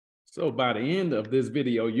So by the end of this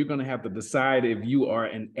video, you're going to have to decide if you are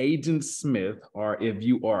an Agent Smith or if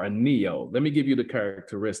you are a Neo. Let me give you the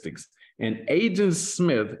characteristics. An Agent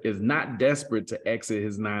Smith is not desperate to exit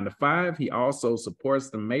his 9-to-5. He also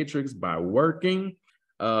supports the matrix by working,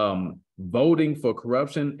 voting for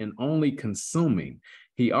corruption, and only consuming.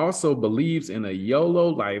 He also believes in a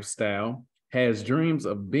YOLO lifestyle, has dreams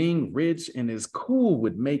of being rich, and is cool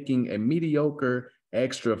with making a mediocre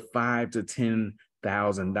extra $5,000 to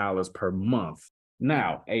 $10,000 per month.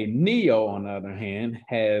 Now, a Neo, on the other hand,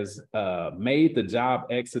 has made the job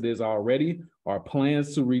exodus already or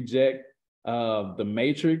plans to reject the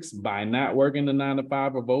matrix by not working the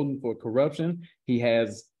 9-to-5 or voting for corruption. He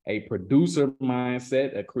has a producer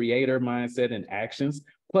mindset, a creator mindset, and actions.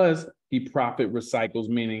 Plus, he profit recycles,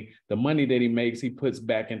 meaning the money that he makes, he puts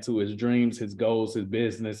back into his dreams, his goals, his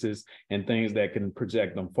businesses, and things that can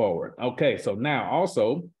project them forward. Okay, so now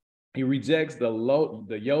also, he rejects the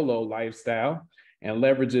YOLO lifestyle and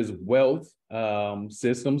leverages wealth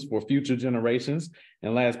systems for future generations.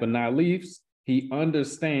 And last but not least, he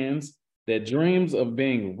understands that dreams of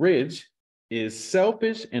being rich is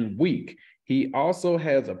selfish and weak. He also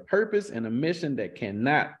has a purpose and a mission that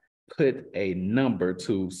cannot put a number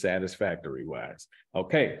to satisfactory wise.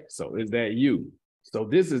 Okay, so is that you? So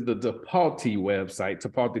this is the Tipalti website,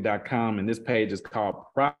 tipalti.com, and this page is called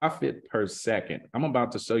Profit Per Second. I'm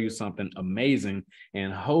about to show you something amazing,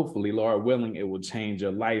 and hopefully, Lord willing, it will change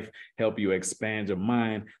your life, help you expand your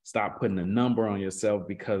mind, stop putting a number on yourself,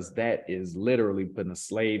 because that is literally putting a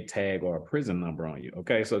slave tag or a prison number on you.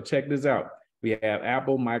 Okay, so check this out. We have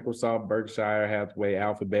Apple, Microsoft, Berkshire Hathaway,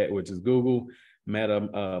 Alphabet, which is Google,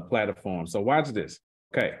 Meta platform. So watch this.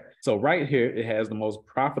 Okay, so right here, it has the most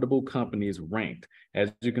profitable companies ranked.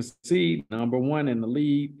 As you can see, number one in the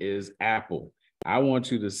lead is Apple. I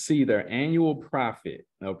want you to see their annual profit.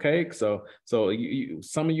 Okay, so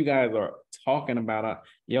some of you guys are talking about,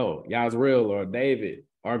 yo, Yazriel or David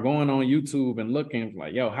are going on YouTube and looking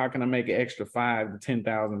like, yo, how can I make an extra $5,000 to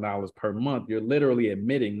 $10,000 per month? You're literally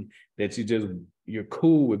admitting that you're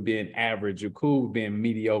cool with being average. You're cool with being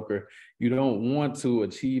mediocre. You don't want to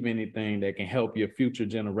achieve anything that can help your future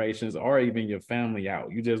generations or even your family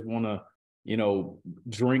out. You just want to,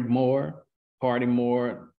 drink more, party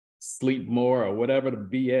more, sleep more, or whatever the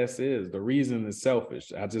BS is. The reason is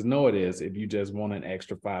selfish. I just know it is if you just want an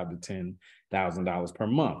extra $5,000 to $10,000 per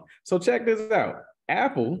month. So check this out.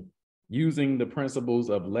 Apple, using the principles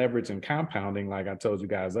of leverage and compounding, like I told you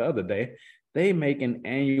guys the other day, they make an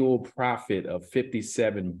annual profit of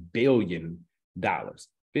 $57 billion.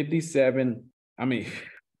 57, man,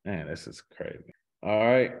 this is crazy. All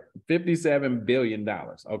right, $57 billion,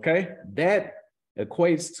 okay? That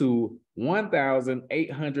equates to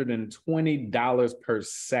 $1,820 per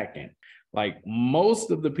second. Like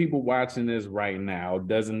most of the people watching this right now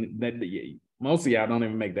most of y'all don't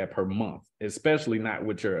even make that per month, especially not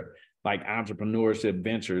with your like entrepreneurship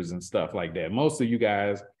ventures and stuff like that. Most of you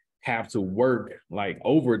guys have to work like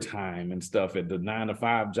overtime and stuff at the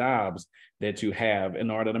 9-to-5 jobs that you have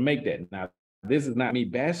in order to make that. Now, this is not me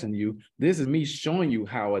bashing you. This is me showing you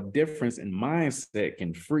how a difference in mindset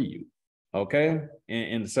can free you. Okay,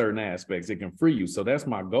 in certain aspects, it can free you. So that's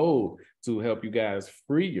my goal, to help you guys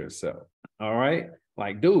free yourself. All right.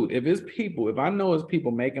 Like, dude, if I know it's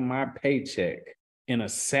people making my paycheck in a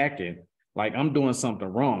second, like I'm doing something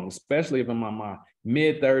wrong, especially if I'm on my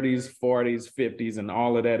mid-30s, 40s, 50s, and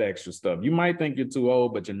all of that extra stuff. You might think you're too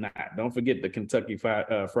old, but you're not. Don't forget the Kentucky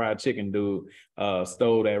Fried Chicken dude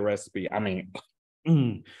stole that recipe.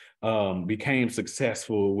 Became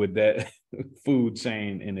successful with that food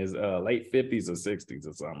chain in his late 50s or 60s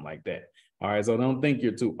or something like that. All right, so don't think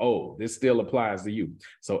you're too old. This still applies to you.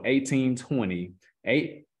 So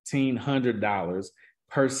 $1,800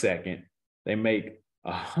 per second. They make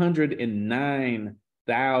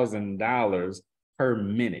 $109,000 per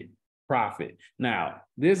minute profit. Now,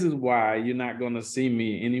 this is why you're not going to see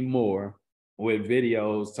me anymore with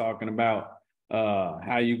videos talking about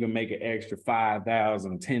how you can make an extra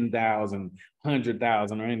 5,000, 10,000,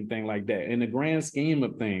 100,000, or anything like that. In the grand scheme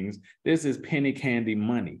of things, this is penny candy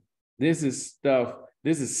money. This is stuff.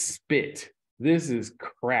 This is spit. This is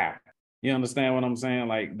crap. You understand what I'm saying?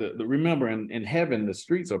 Like remember, in heaven, the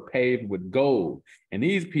streets are paved with gold, and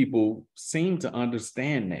these people seem to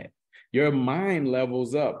understand that. Your mind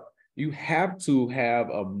levels up. You have to have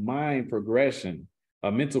a mind progression,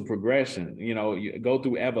 a mental progression. You go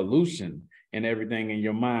through evolution and everything in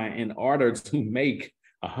your mind in order to make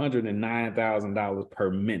 $109,000 per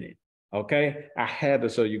minute. Okay, I had to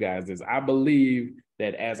show you guys this. I believe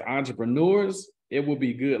that as entrepreneurs, it will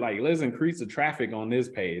be good. Like, let's increase the traffic on this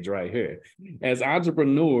page right here. As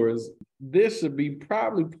entrepreneurs, this should be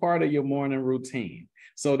probably part of your morning routine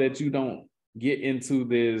so that you don't get into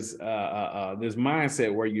this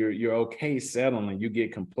mindset where you're okay settling, you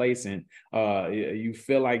get complacent, you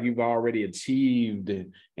feel like you've already achieved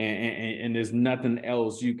and there's nothing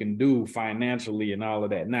else you can do financially and all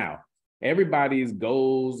of that. Now, everybody's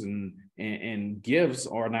goals and gifts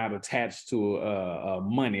are not attached to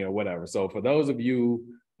money or whatever. So for those of you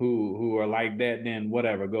who are like that, then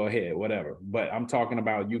whatever, go ahead, whatever. But I'm talking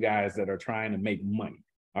about you guys that are trying to make money.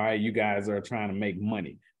 All right, you guys are trying to make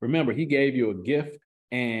money. Remember, he gave you a gift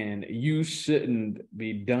and you shouldn't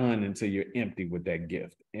be done until you're empty with that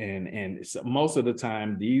gift. And so most of the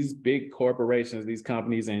time, these big corporations, these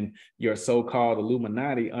companies, and your so-called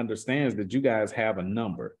Illuminati understands that you guys have a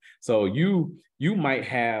number. So you might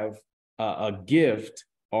have a gift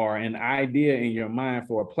or an idea in your mind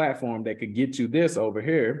for a platform that could get you this over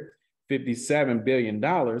here, $57 billion,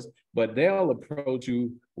 but they'll approach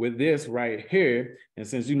you with this right here. And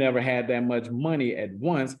since you never had that much money at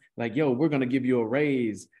once, like, yo, we're going to give you a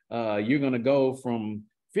raise. You're going to go from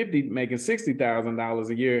making $60,000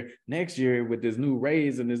 a year. Next year with this new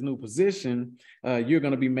raise and this new position, you're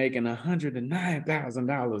going to be making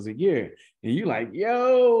 $109,000 a year. And you like,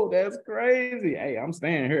 yo, that's crazy. Hey, I'm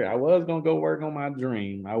staying here. I was going to go work on my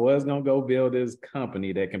dream. I was going to go build this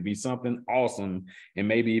company that can be something awesome and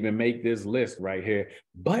maybe even make this list right here.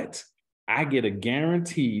 But I get a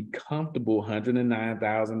guaranteed comfortable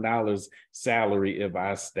 $109,000 salary if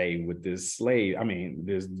I stay with this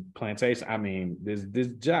this plantation, this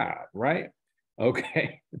job, right?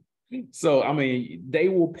 Okay. So, they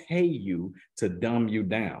will pay you to dumb you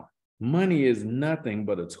down. Money is nothing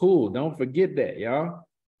but a tool. Don't forget that, y'all.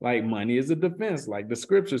 Like, money is a defense, like the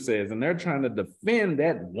scripture says, and they're trying to defend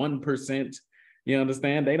that 1%. You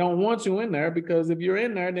understand? They don't want you in there because if you're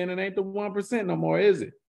in there, then it ain't the 1% no more, is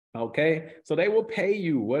it? Okay, so they will pay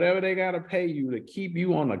you whatever they got to pay you to keep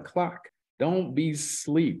you on the clock. Don't be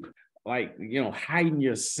sleep, heighten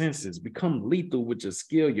your senses, become lethal with your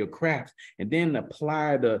skill, your craft, and then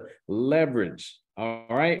apply the leverage. All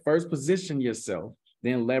right, first position yourself,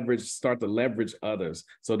 then start to leverage others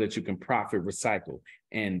so that you can profit, recycle,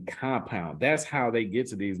 and compound. That's how they get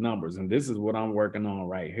to these numbers. And this is what I'm working on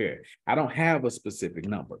right here. I don't have a specific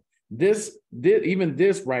number. Even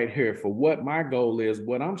this right here, for what my goal is,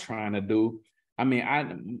 what I'm trying to do,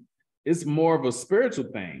 it's more of a spiritual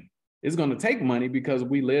thing. It's going to take money because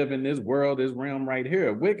we live in this world, this realm right here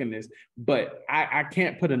of wickedness, but I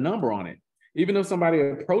can't put a number on it. Even if somebody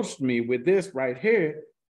approached me with this right here,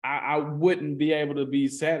 I wouldn't be able to be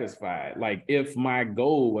satisfied, like if my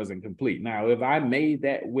goal wasn't complete. Now, if I made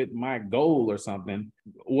that with my goal or something,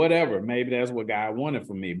 whatever, maybe that's what God wanted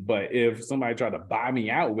from me. But if somebody tried to buy me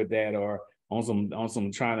out with that, or on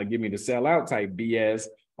some trying to get me to sell out type BS,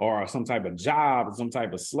 or some type of job, some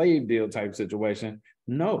type of slave deal type situation,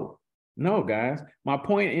 no, guys. My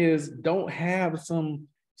point is, don't have some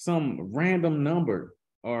random number.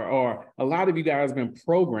 Or a lot of you guys have been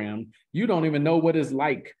programmed. You don't even know what it's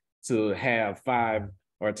like to have $5,000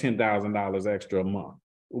 or $10,000 extra a month.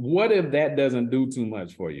 What if that doesn't do too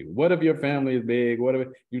much for you? What if your family is big? What if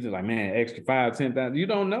you're just like, man, extra 5,000, 10,000? You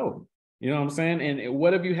don't know. You know what I'm saying? And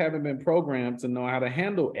what if you haven't been programmed to know how to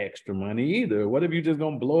handle extra money either? What if you're just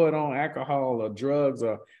gonna blow it on alcohol or drugs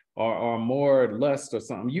or more lust or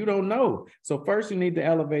something? You don't know. So first you need to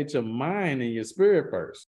elevate your mind and your spirit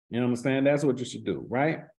first. You know what I'm saying? That's what you should do,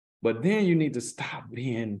 right? But then you need to stop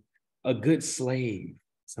being a good slave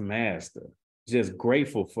to master, just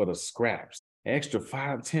grateful for the scraps. Extra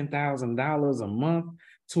 $5,000, $10,000 a month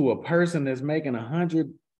to a person that's making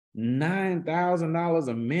 $109,000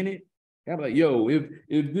 a minute. I'm like, yo, if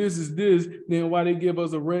this is this, then why they give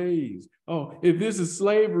us a raise? Oh, if this is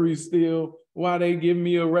slavery still, why they give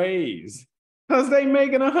me a raise? Because they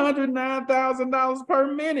making $109,000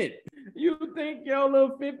 per minute. You think your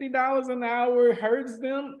little $50 an hour hurts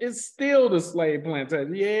them? It's still the slave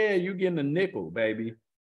plantation. Yeah, you getting a nickel, baby,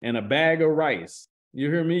 and a bag of rice.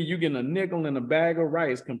 You hear me? You getting a nickel and a bag of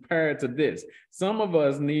rice compared to this. Some of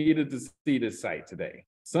us needed to see this site today.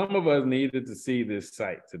 Some of us needed to see this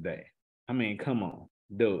site today. Come on,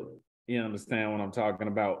 dude. You understand what I'm talking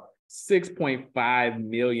about? $6.5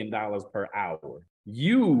 million per hour.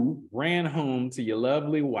 You ran home to your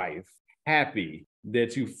lovely wife, happy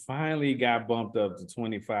that you finally got bumped up to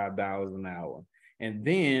 $25 an hour. And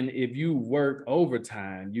then if you work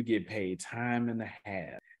overtime, you get paid time and a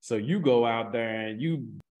half. So you go out there and you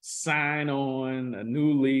sign on a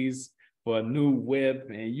new lease for a new whip,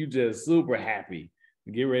 and you just super happy.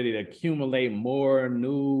 Get ready to accumulate more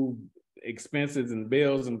new expenses and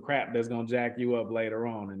bills and crap that's going to jack you up later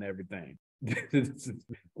on and everything.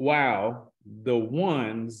 Wow, the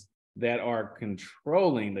ones that are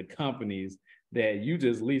controlling the companies that you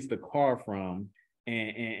just lease the car from,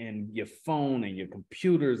 and your phone and your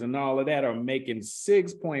computers and all of that are making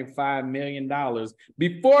 $6.5 million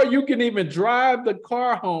before you can even drive the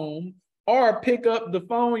car home or pick up the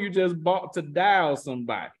phone you just bought to dial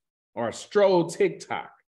somebody or stroll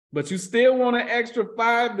TikTok. But you still want an extra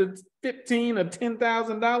 $5 to $15 or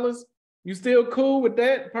 $10,000? You still cool with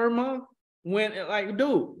that per month? When, like,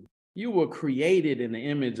 dude, you were created in the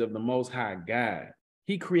image of the Most High God.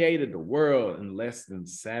 He created the world in less than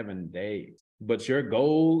 7 days. But your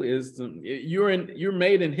goal is you're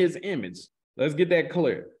made in his image. Let's get that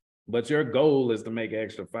clear. But your goal is to make an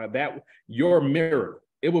extra $5. That your miracle.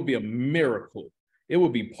 It would be a miracle. It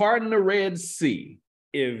would be parting the Red Sea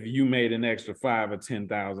if you made an extra $5,000 or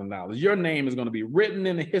 $10,000. Your name is going to be written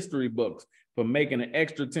in the history books for making an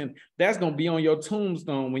extra 10. That's going to be on your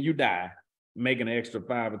tombstone when you die, making an extra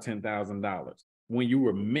 $5,000 or $10,000 when you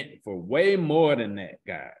were meant for way more than that,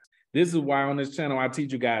 guys. This is why on this channel I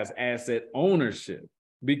teach you guys asset ownership,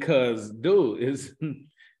 because, dude, is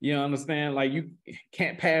you understand? Like, you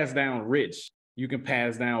can't pass down rich. You can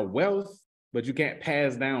pass down wealth, but you can't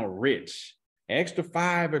pass down rich. Extra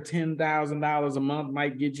 $5,000 or $10,000 a month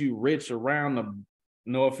might get you rich around the,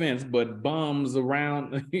 no offense, but bums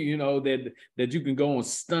around, you know, that you can go and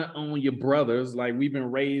stunt on your brothers. Like, we've been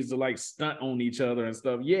raised to like stunt on each other and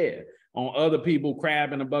stuff. Yeah. On other people,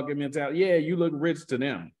 crab in a bucket mentality. Yeah, you look rich to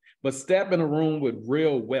them. But step in a room with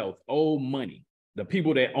real wealth, old money, the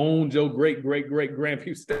people that owned your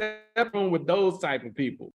great-great-great-grandparents, step on with those type of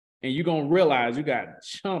people, and you're going to realize you got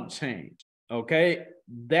chump change, okay?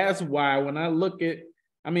 That's why when I look at,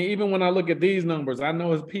 I mean, even when I look at these numbers, I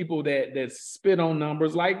know it's people that spit on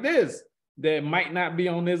numbers like this that might not be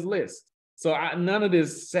on this list. So none of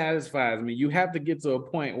this satisfies me. You have to get to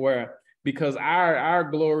a point where, because our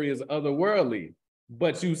glory is otherworldly,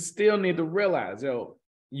 but you still need to realize, yo,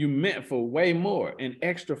 you meant for way more. An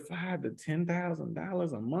extra $5,000 to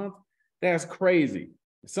 $10,000 a month, that's crazy.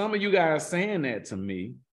 Some of you guys saying that to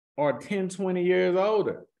me are 10, 20 years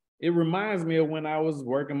older. It reminds me of when I was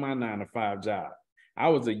working my 9-to-5 job. I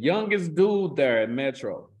was the youngest dude there at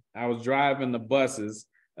Metro. I was driving the buses,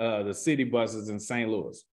 the city buses in St.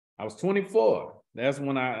 Louis. I was 24. That's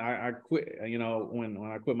when I quit, you know, when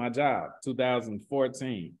I quit my job,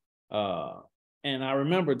 2014. And I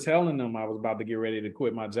remember telling them I was about to get ready to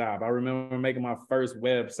quit my job. I remember making my first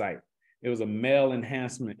website. It was a male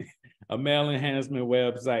enhancement,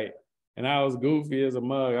 website. And I was goofy as a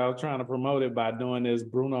mug. I was trying to promote it by doing this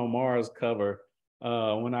Bruno Mars cover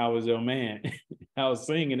when I was your man. I was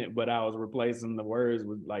singing it, but I was replacing the words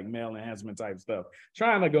with like male enhancement type stuff.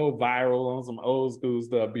 Trying to go viral on some old school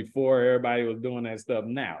stuff before everybody was doing that stuff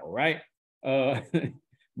now, right?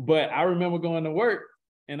 But I remember going to work,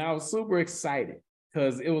 and I was super excited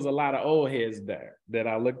because it was a lot of old heads there that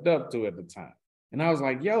I looked up to at the time. And I was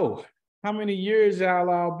like, yo, how many years y'all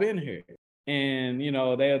all been here? And, you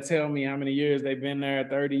know, they'll tell me how many years they've been there,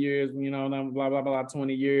 30 years, you know, blah, blah, blah,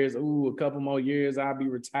 20 years. Ooh, a couple more years, I'll be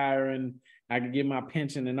retiring. I can get my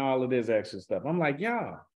pension and all of this extra stuff. I'm like,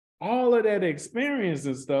 y'all, all of that experience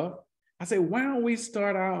and stuff. I say, why don't we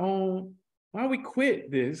start our own? Why don't we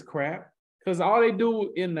quit this crap? Because all they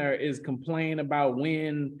do in there is complain about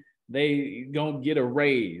when they gonna get a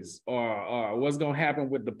raise or what's gonna happen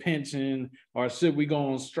with the pension, or should we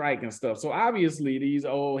go on strike and stuff. So obviously these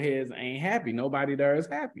old heads ain't happy. Nobody there is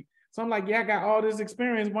happy. So I'm like, yeah, I got all this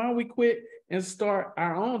experience. Why don't we quit and start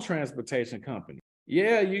our own transportation company?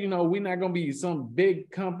 Yeah, you know, we're not gonna be some big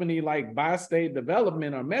company like Bi-State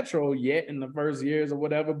Development or Metro yet in the first years or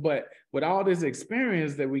whatever, but with all this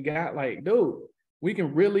experience that we got, like, dude, we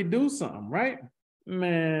can really do something, right?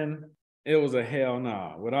 Man, it was a hell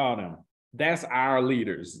no with all them. That's our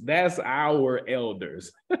leaders. That's our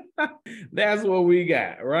elders. That's what we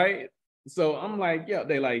got, right? So I'm like, yo,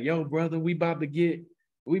 they like, yo, brother, we about to get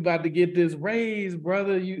this raise,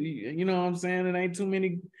 brother. You know what I'm saying? It ain't too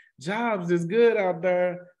many jobs that's good out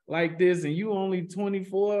there like this, and you only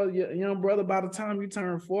 24, young brother. By the time you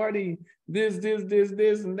turn 40, this,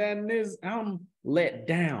 and that, and this, I'm let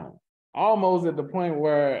down. Almost at the point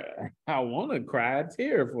where I want to cry a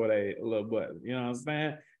tear for that little butt. You know what I'm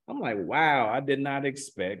saying? I'm like, wow, I did not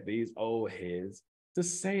expect these old heads to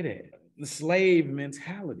say that. The slave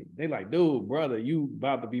mentality. They like, dude, brother, you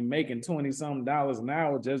about to be making 20-something dollars an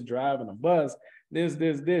hour just driving a bus. This.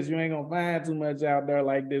 You ain't gonna find too much out there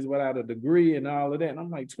like this without a degree and all of that. And I'm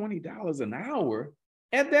like, $20 an hour?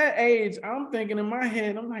 At that age, I'm thinking in my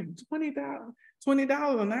head, I'm like,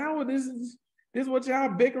 $20 an hour? This is what y'all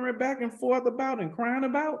bickering back and forth about and crying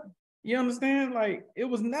about? You understand? Like, it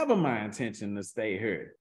was never my intention to stay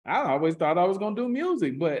here. I always thought I was gonna do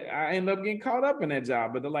music, but I ended up getting caught up in that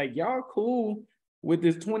job. But they're like, y'all cool with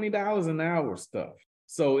this $20 an hour stuff.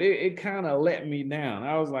 So it kind of let me down.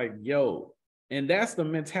 I was like, yo, and that's the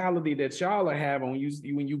mentality that y'all are having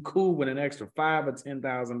when you cool with an extra $5,000 or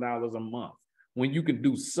 $10,000 a month, when you can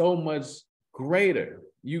do so much greater.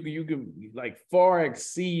 You can like far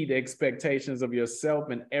exceed expectations of yourself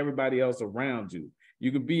and everybody else around you.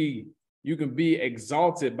 You can be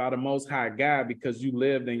exalted by the Most High God because you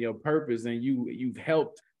lived in your purpose and you've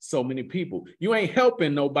helped so many people. You ain't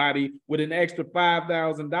helping nobody with an extra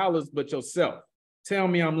 $5,000 but yourself. Tell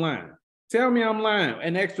me I'm lying. Tell me I'm lying.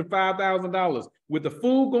 An extra $5,000 with the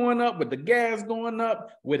food going up, with the gas going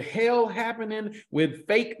up, with hell happening, with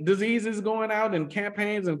fake diseases going out and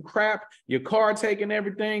campaigns and crap, your car taking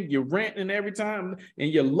everything, your rent and every time,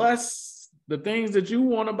 and your lusts, the things that you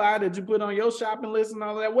want to buy that you put on your shopping list and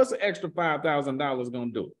all that. What's an extra $5,000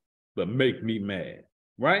 going to do? But make me mad,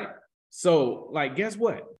 right? So, like, guess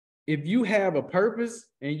what? If you have a purpose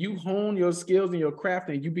and you hone your skills and your craft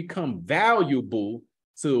and you become valuable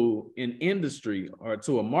to an industry or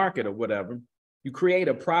to a market or whatever, you create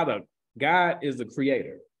a product. God is a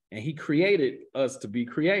creator and he created us to be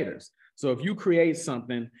creators. So if you create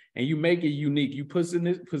something and you make it unique, you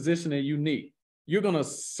position it unique, you're going to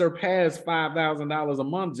surpass $5,000 a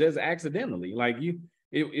month just accidentally. Like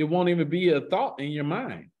it won't even be a thought in your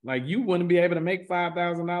mind. Like you wouldn't be able to make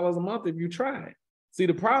 $5,000 a month if you tried. See,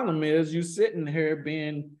 the problem is you sitting here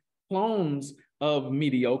being clones of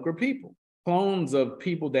mediocre people, clones of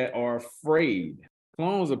people that are afraid,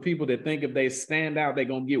 clones of people that think if they stand out, they're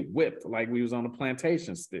going to get whipped like we was on the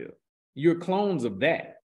plantation still. You're clones of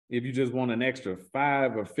that if you just want an extra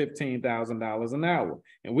 $5,000 or $15,000 an hour.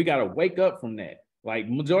 And we got to wake up from that. Like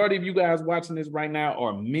majority of you guys watching this right now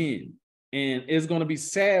are men. And it's going to be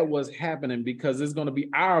sad what's happening because it's going to be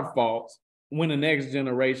our fault when the next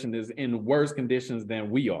generation is in worse conditions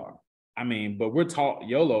than we are. I mean, but we're taught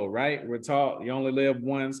YOLO, right? We're taught you only live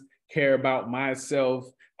once, care about myself.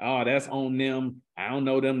 Oh, that's on them. I don't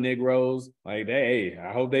know them Negroes. Like, hey,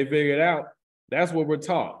 I hope they figure it out. That's what we're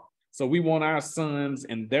taught. So we want our sons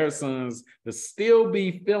and their sons to still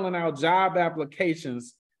be filling out job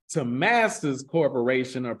applications to Masters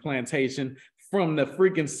Corporation or Plantation from the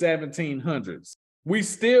freaking 1700s. We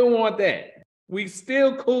still want that. We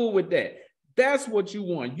still cool with that. That's what you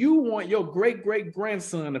want. You want your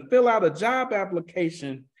great-great-grandson to fill out a job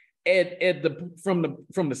application from the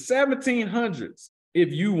 1700s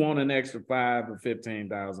if you want an extra $5,000 or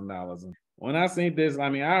 $15,000. When I seen this, I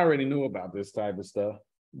mean, I already knew about this type of stuff,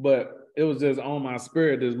 but it was just on my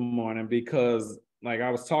spirit this morning because like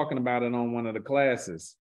I was talking about it on one of the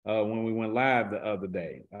classes when we went live the other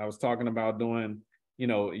day. I was talking about doing,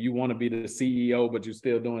 you want to be the CEO, but you're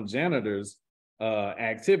still doing janitors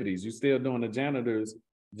activities. You're still doing the janitor's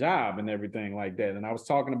job and everything like that. And I was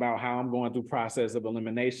talking about how I'm going through process of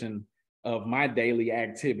elimination of my daily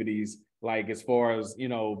activities, like as far as,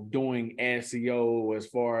 doing SEO, as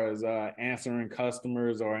far as answering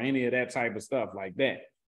customers or any of that type of stuff like that.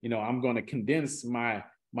 I'm going to condense my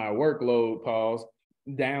workload, pause,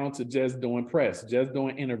 down to just doing press, just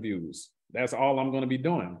doing interviews. That's all I'm going to be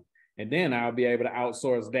doing. And then I'll be able to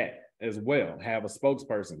outsource that as well, have a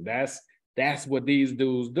spokesperson. That's what these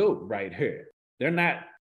dudes do right here. They're not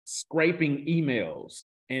scraping emails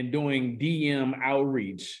and doing DM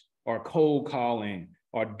outreach or cold calling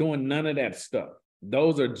or doing none of that stuff.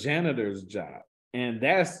 Those are janitors' jobs. And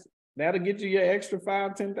that'll get you your extra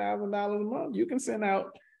 $5,000, $10,000 a month. You can send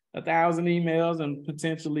out 1,000 emails and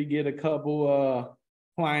potentially get a couple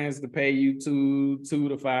clients to pay you $2,000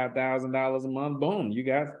 to $5,000 a month. Boom, you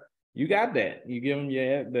got that. You give them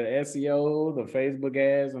the SEO, the Facebook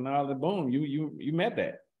ads, and all that. Boom, you met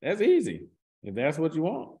that. That's easy. If that's what you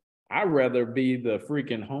want. I'd rather be the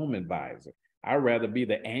freaking home advisor. I'd rather be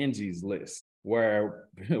the Angie's List where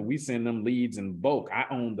we send them leads in bulk. I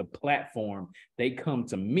own the platform. They come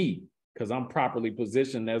to me because I'm properly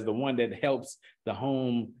positioned as the one that helps the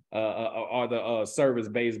home or the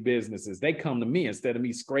service-based businesses. They come to me instead of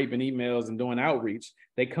me scraping emails and doing outreach.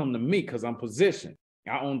 They come to me because I'm positioned.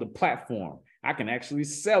 I own the platform. I can actually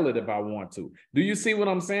sell it if I want to. Do you see what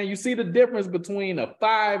I'm saying? You see the difference between a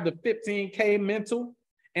 5 to 15K mental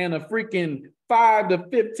and a freaking 5 to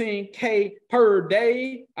 15K per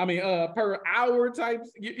day? I mean, per hour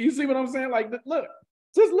types. You see what I'm saying? Like, look,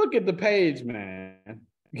 just look at the page, man.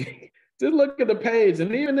 Just look at the page.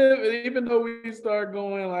 And even though we start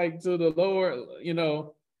going like to the lower,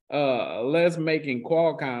 less making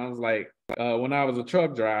Qualcomms, like when I was a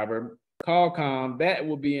truck driver, Qualcomm, that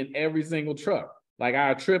will be in every single truck. Like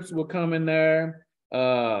our trips will come in there.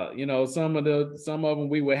 Some of them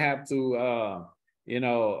we would have to,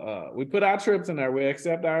 we put our trips in there. We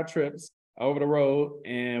accept our trips over the road,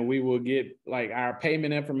 and we will get like our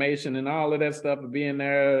payment information and all of that stuff will be in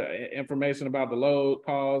there, information about the load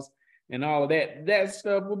calls and all of that. That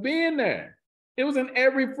stuff will be in there. It was in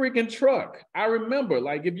every freaking truck. I remember,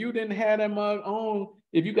 like, if you didn't have that mug on,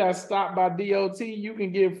 if you got stopped by DOT, you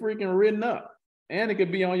can get freaking written up. And it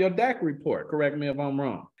could be on your DAC report. Correct me if I'm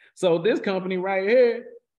wrong. So this company right here,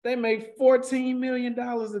 they make $14 million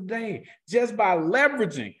a day just by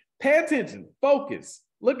leveraging. Pay attention, focus.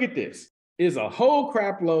 Look at this. Is a whole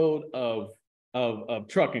crap load of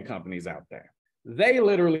trucking companies out there. They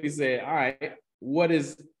literally said, all right, what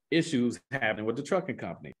is issues happening with the trucking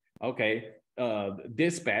company? Okay,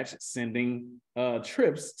 dispatch sending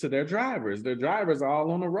trips to their drivers. Their drivers are all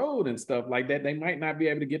on the road and stuff like that. They might not be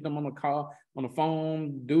able to get them on the call, on the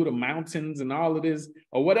phone, do the mountains and all of this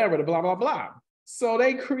or whatever, the blah, blah, blah. So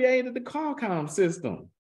they created the Qualcomm system.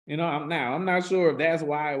 I'm not sure if that's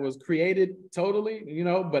why it was created totally,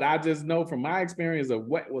 but I just know from my experience of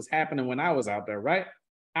what was happening when I was out there, right?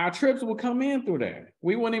 Our trips would come in through there.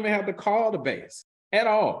 We wouldn't even have to call the base at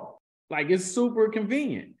all. Like, it's super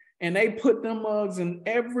convenient. And they put them mugs in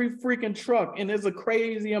every freaking truck, and there's a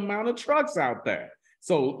crazy amount of trucks out there.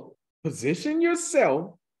 So position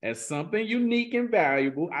yourself as something unique and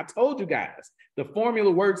valuable. I told you guys, the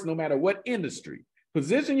formula works no matter what industry.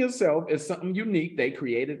 Position yourself as something unique. They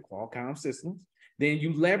created Qualcomm systems. Then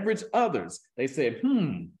you leverage others. They said,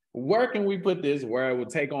 where can we put this where it will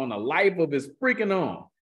take on a life of its freaking own?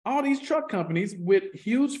 All these truck companies with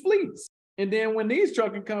huge fleets. And then when these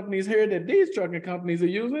trucking companies hear that these trucking companies are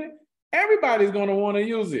using it, everybody's going to want to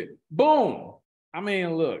use it. Boom. I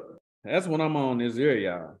mean, look, that's what I'm on this year,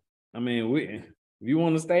 y'all. I mean, if you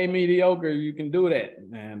want to stay mediocre, you can do that,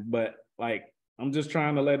 man. But like, I'm just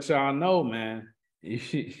trying to let y'all know, man,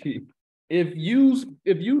 if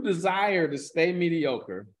you desire to stay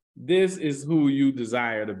mediocre, this is who you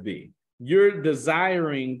desire to be. You're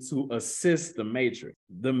desiring to assist the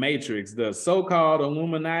matrix, the so-called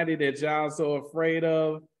Illuminati that y'all so afraid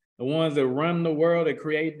of, the ones that run the world, that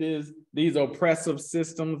create these oppressive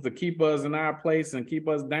systems to keep us in our place and keep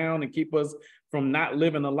us down and keep us from not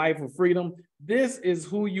living a life of freedom. This is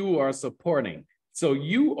who you are supporting. So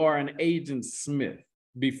you are an Agent Smith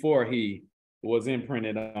before he was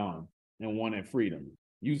imprinted on and wanted freedom.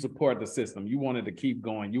 You support the system. You wanted to keep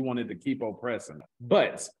going. You wanted to keep oppressing.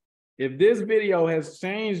 But if this video has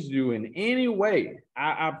changed you in any way,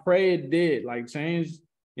 I pray it did. Like, change,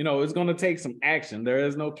 it's going to take some action. There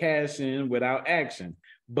is no cash in without action.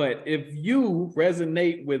 But if you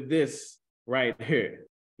resonate with this right here,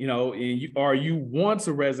 and you want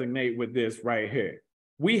to resonate with this right here,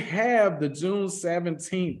 we have the June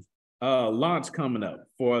 17th launch coming up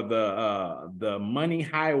for the Money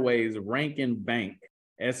Highways Ranking Bank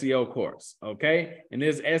SEO course. Okay. In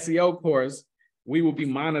this SEO course, we will be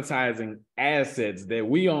monetizing assets that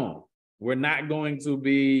we own. We're not going to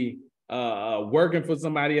be working for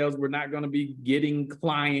somebody else. We're not going to be getting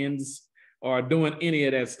clients or doing any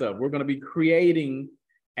of that stuff. We're going to be creating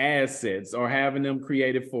assets or having them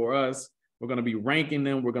created for us. We're going to be ranking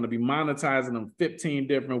them. We're going to be monetizing them 15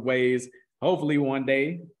 different ways. Hopefully one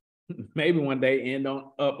day, maybe one day, end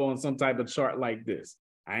up on some type of chart like this.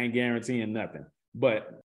 I ain't guaranteeing nothing,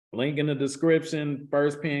 but link in the description,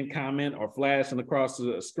 first pinned comment or flashing across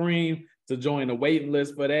the screen to join the waiting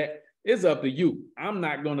list for that. It's up to you. I'm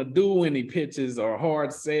not going to do any pitches or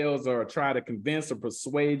hard sales or try to convince or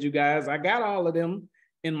persuade you guys. I got all of them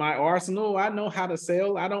in my arsenal. I know how to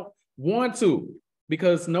sell. I don't want to,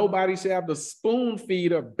 because nobody should have to spoon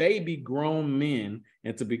feed or baby grown men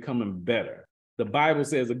into becoming better. The Bible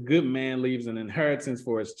says a good man leaves an inheritance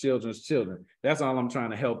for his children's children. That's all I'm trying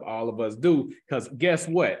to help all of us do. Because guess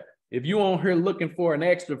what? If you on here looking for an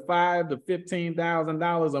extra $5,000 to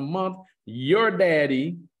 $15,000 a month, your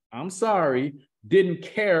daddy, I'm sorry, didn't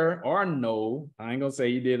care or know, I ain't gonna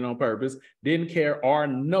say he did it on purpose, didn't care or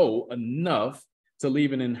know enough to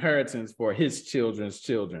leave an inheritance for his children's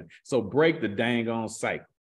children. So break the dang on cycle.